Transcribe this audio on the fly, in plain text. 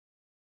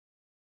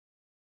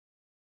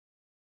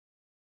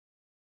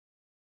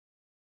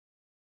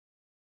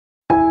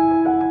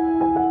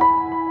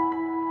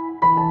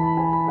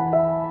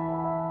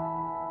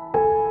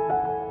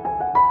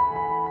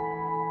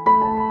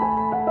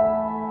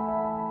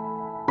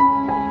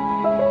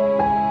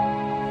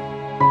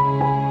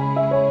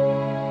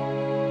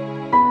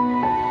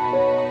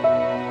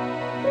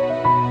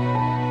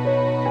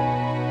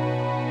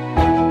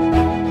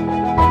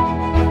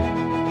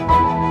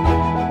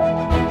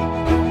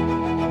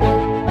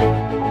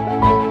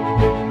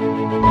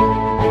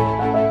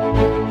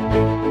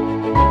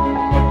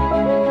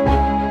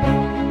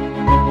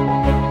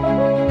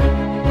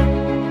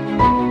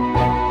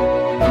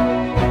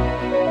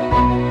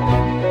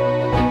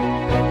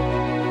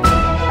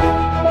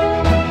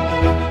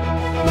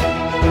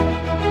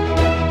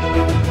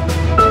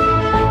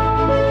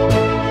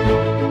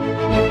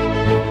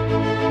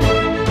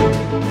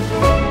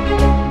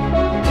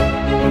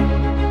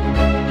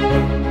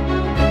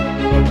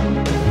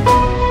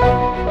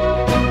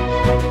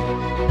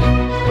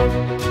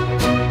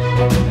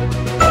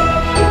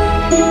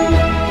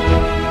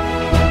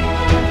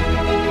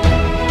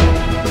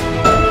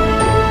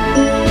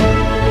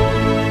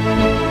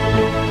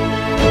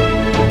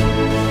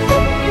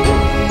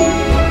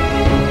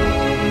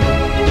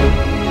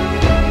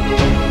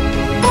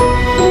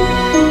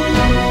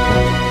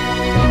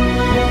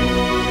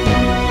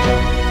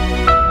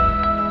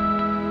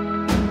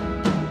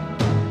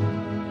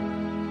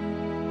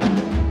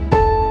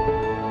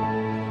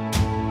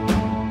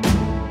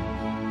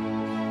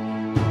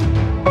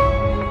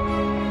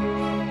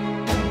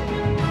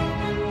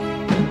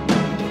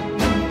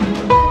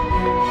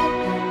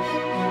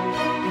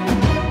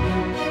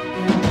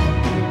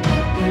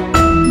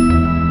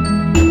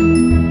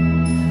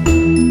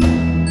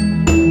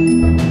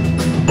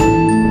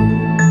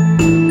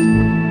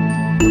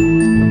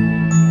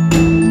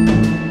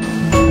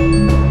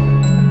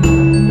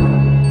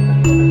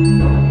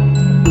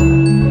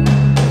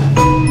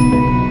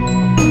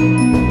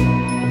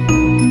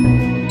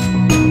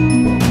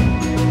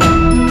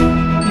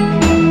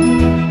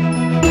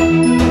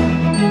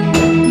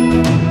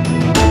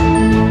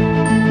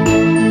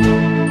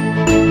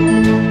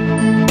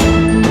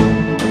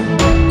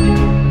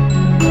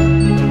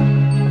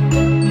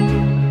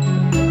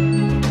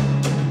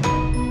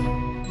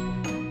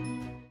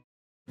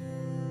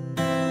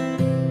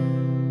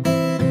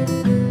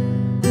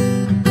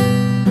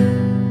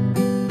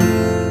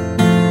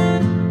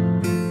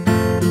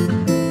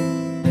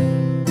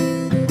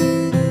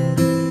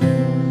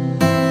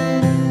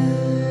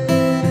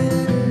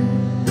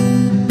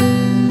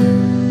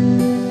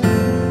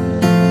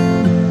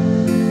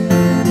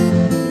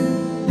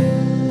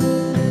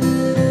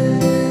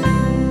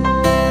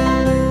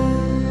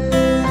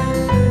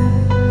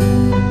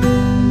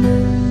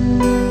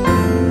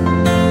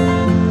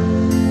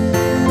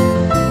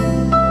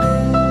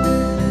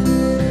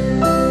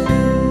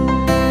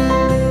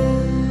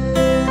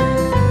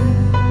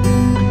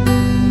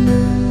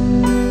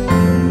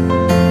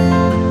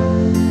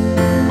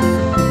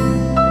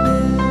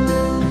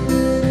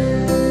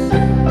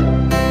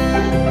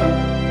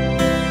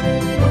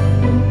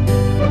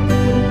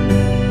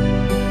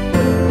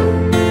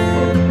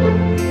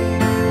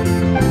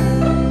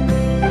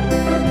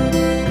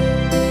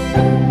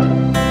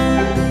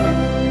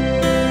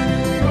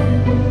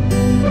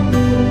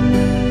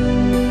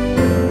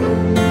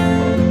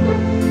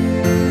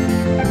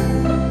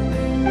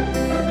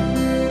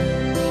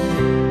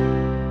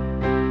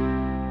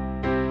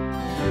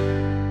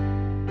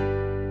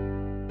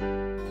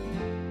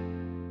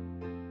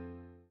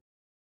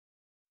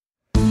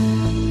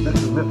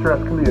Mr.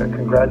 Escamilla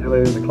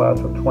congratulating the class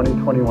of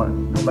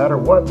 2021. No matter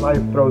what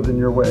life throws in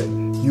your way,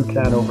 you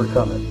can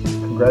overcome it.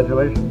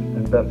 Congratulations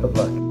and best of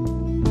luck.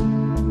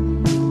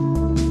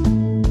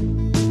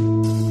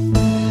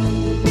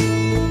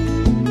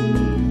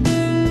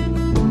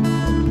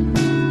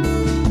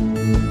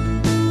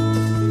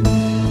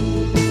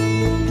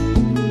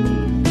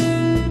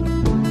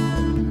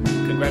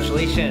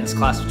 Congratulations,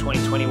 class of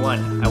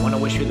 2021. I want to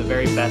wish you the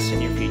very best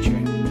in your future.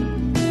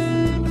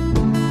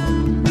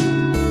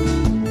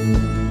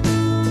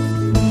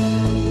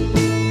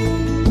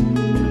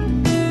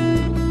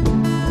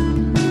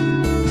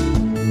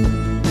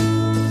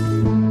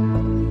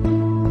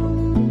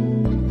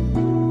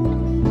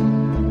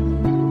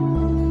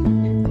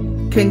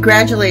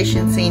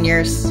 Congratulations,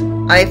 seniors.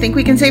 I think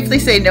we can safely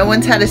say no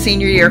one's had a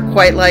senior year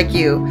quite like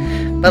you.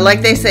 But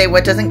like they say,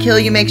 what doesn't kill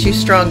you makes you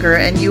stronger,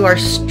 and you are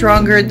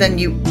stronger than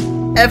you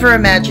ever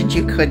imagined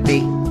you could be.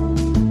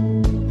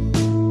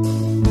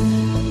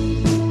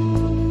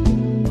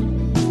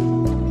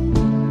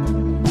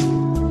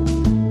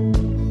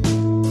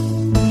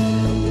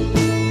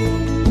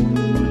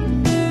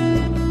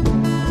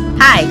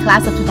 Hi,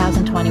 class of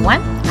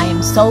 2021. I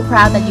am so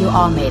proud that you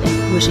all made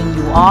it. Wishing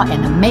you all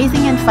an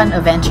amazing and fun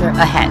adventure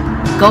ahead.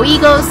 Go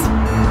Eagles!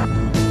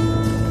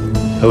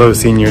 Hello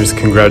seniors,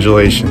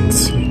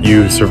 congratulations.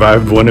 You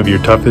survived one of your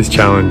toughest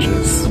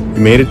challenges.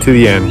 You made it to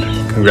the end.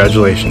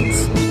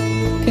 Congratulations.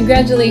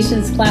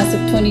 Congratulations, class of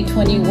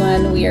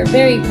 2021. We are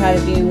very proud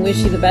of you and wish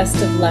you the best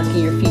of luck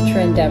in your future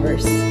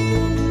endeavors.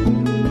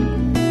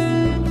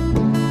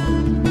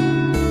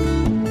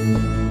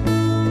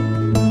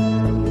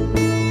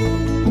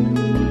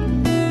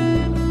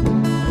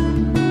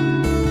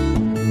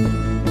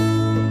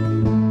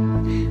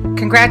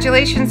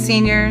 Congratulations,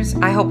 seniors.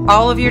 I hope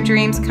all of your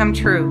dreams come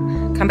true.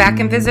 Come back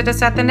and visit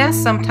us at the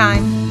Nest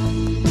sometime.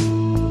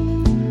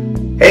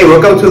 Hey,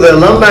 welcome to the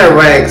alumni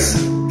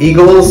ranks.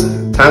 Eagles,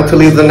 time to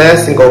leave the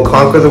nest and go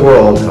conquer the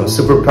world. I'm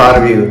super proud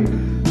of you.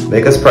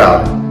 Make us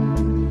proud.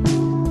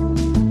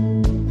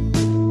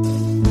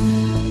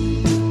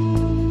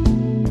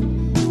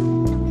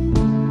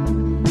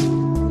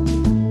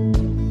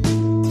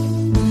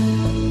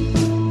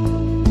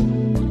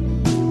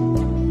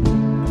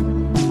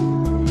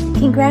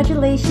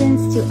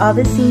 Congratulations to all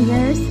the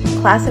seniors,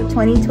 class of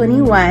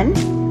 2021.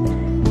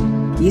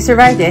 You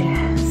survived it.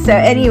 So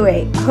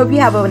anyway, I hope you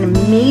have an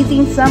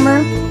amazing summer,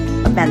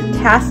 a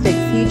fantastic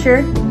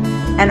future,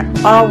 and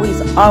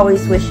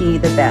always wishing you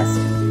the best.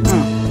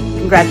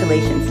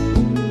 Congratulations.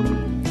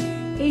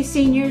 Hey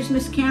seniors,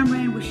 Miss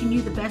Cameron, wishing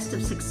you the best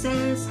of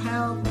success,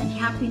 health, and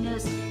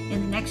happiness in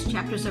the next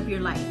chapters of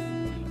your life.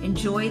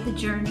 Enjoy the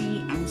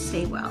journey and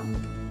stay well.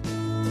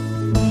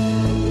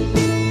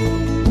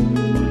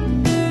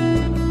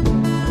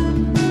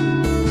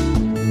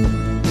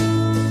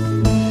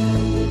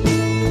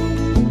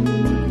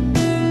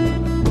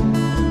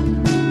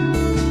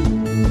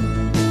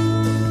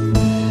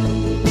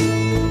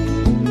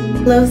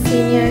 Hello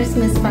seniors,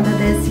 Ms.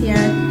 Valadez here.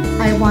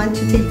 I want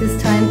to take this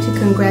time to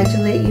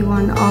congratulate you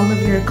on all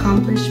of your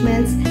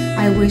accomplishments.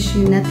 I wish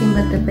you nothing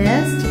but the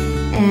best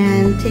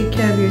and take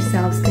care of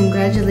yourselves.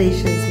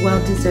 Congratulations, well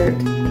deserved.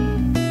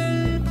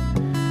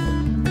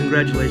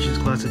 Congratulations,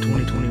 class of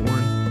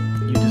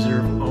 2021. You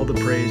deserve all the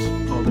praise,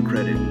 all the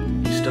credit.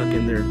 You stuck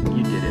in there,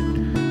 you did it.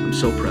 I'm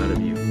so proud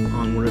of you.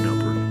 Onward and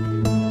upward.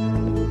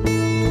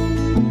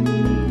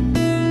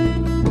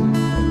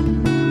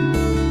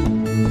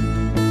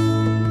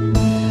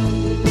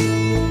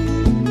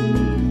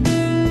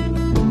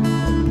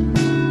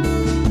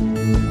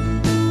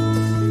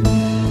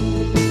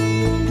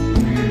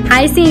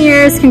 Hi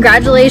seniors,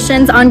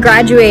 congratulations on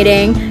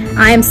graduating.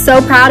 I am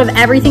so proud of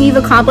everything you've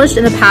accomplished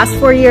in the past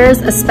 4 years,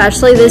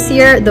 especially this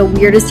year, the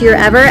weirdest year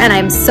ever, and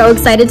I'm so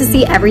excited to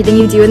see everything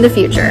you do in the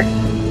future.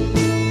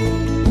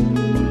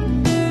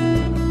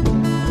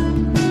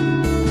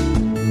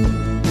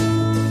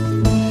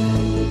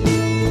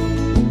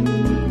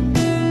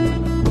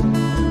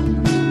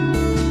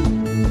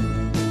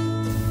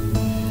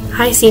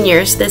 Hi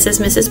seniors, this is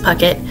Mrs.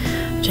 Puckett.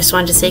 Just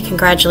wanted to say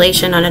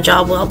congratulations on a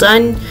job well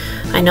done.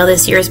 I know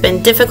this year has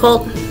been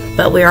difficult,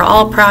 but we are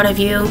all proud of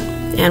you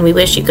and we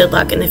wish you good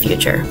luck in the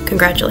future.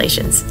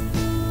 Congratulations.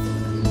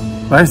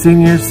 Bye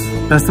seniors,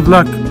 best of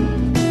luck.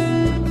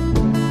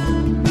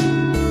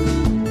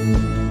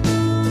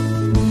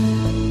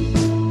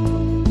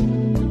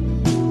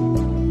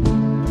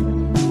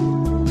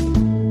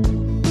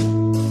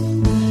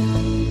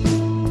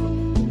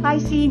 Hi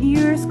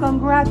seniors,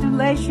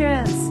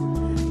 congratulations.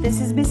 This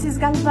is Mrs.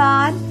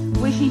 Galvan.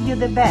 Wishing you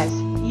the best.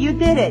 You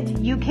did it.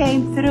 You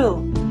came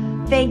through.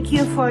 Thank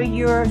you for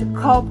your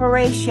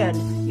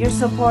cooperation, your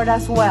support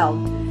as well.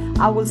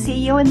 I will see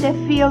you in the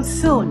field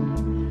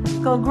soon.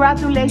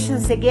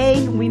 Congratulations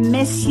again. We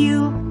miss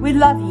you. We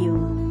love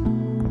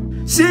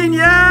you.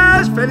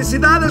 Seniors!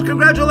 Felicidades!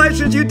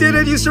 Congratulations! You did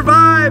it! You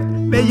survived!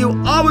 May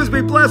you always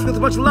be blessed with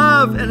much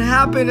love and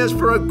happiness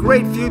for a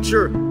great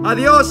future.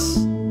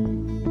 Adios!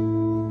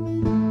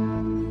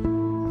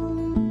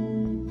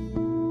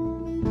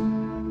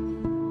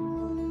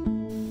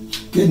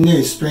 Good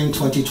news, spring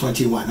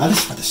 2021. Now this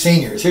is for the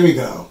seniors. Here we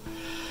go.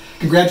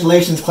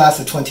 Congratulations, class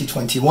of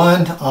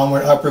 2021.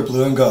 Onward, upward,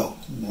 blue, and go.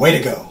 Way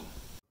to go.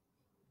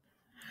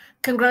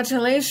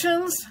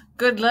 Congratulations,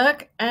 good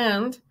luck,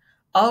 and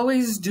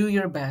always do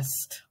your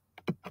best.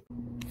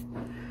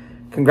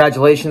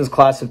 Congratulations,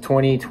 class of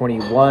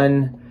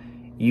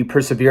 2021. You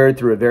persevered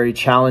through a very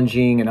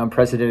challenging and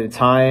unprecedented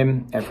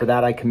time, and for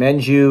that I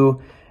commend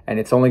you, and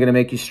it's only going to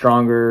make you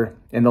stronger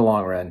in the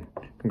long run.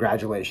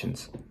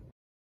 Congratulations.